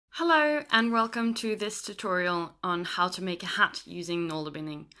Hello and welcome to this tutorial on how to make a hat using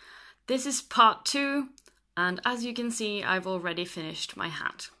Nålebinding. This is part 2 and as you can see I've already finished my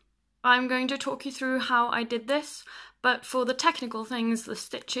hat. I'm going to talk you through how I did this, but for the technical things, the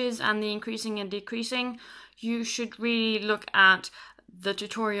stitches and the increasing and decreasing, you should really look at the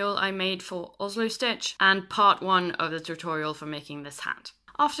tutorial I made for Oslo stitch and part 1 of the tutorial for making this hat.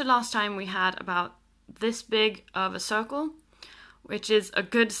 After last time we had about this big of a circle, which is a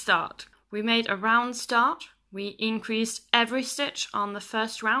good start. We made a round start, we increased every stitch on the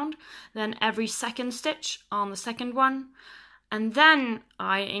first round, then every second stitch on the second one, and then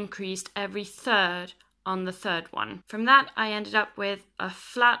I increased every third on the third one. From that I ended up with a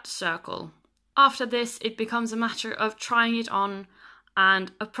flat circle. After this it becomes a matter of trying it on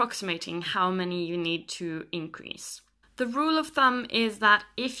and approximating how many you need to increase. The rule of thumb is that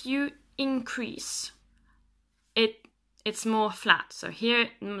if you increase, it's more flat. So here,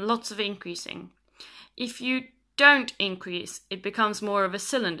 lots of increasing. If you don't increase, it becomes more of a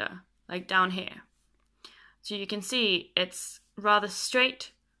cylinder, like down here. So you can see it's rather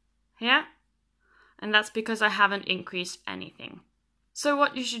straight here, and that's because I haven't increased anything. So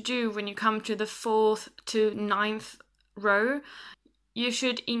what you should do when you come to the 4th to 9th row, you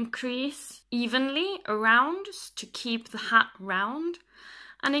should increase evenly around to keep the hat round,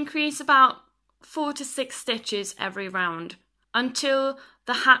 and increase about 4 to 6 stitches every round until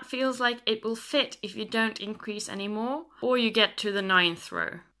the hat feels like it will fit if you don't increase anymore, or you get to the 9th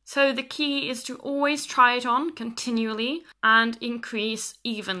row. So the key is to always try it on continually and increase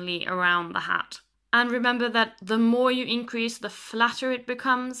evenly around the hat. And remember that the more you increase, the flatter it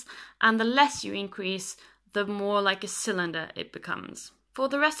becomes, and the less you increase, the more like a cylinder it becomes. For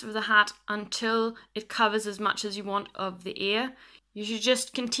the rest of the hat, until it covers as much as you want of the ear, you should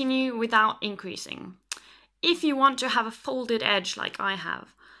just continue without increasing. If you want to have a folded edge like I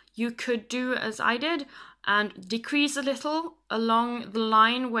have, you could do as I did and decrease a little along the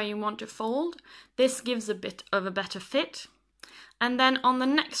line where you want to fold. This gives a bit of a better fit. And then on the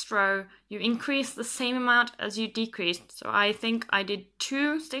next row, you increase the same amount as you decreased. So I think I did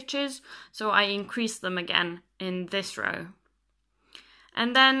 2 stitches, so I increased them again in this row.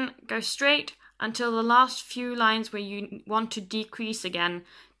 And then go straight until the last few lines where you want to decrease again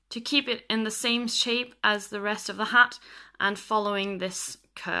to keep it in the same shape as the rest of the hat and following this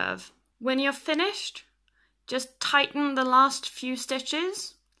curve. When you're finished, just tighten the last few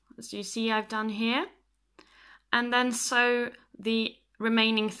stitches, as you see I've done here, and then sew the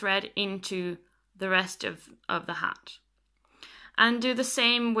remaining thread into the rest of the hat. And do the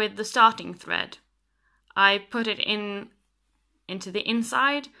same with the starting thread. I put it into the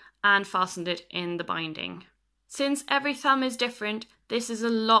inside and fastened it in the binding. Since every thumb is different, this is a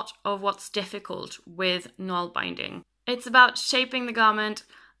lot of what's difficult with Nålebinding. It's about shaping the garment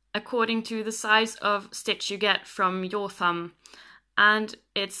according to the size of stitch you get from your thumb, and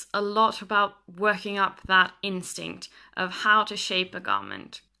it's a lot about working up that instinct of how to shape a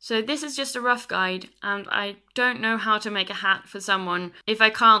garment. So this is just a rough guide, and I don't know how to make a hat for someone if I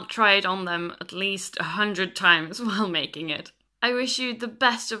can't try it on them at least 100 times while making it. I wish you the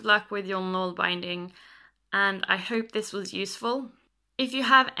best of luck with your Nålebinding, and I hope this was useful. If you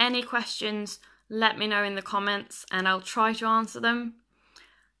have any questions, let me know in the comments and I'll try to answer them.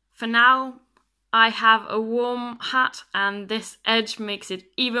 For now, I have a warm hat and this edge makes it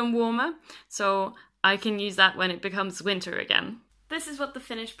even warmer, so I can use that when it becomes winter again. This is what the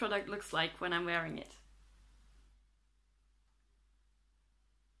finished product looks like when I'm wearing it.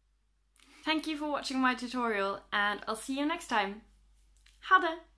 Thank you for watching my tutorial and I'll see you next time. Ha det!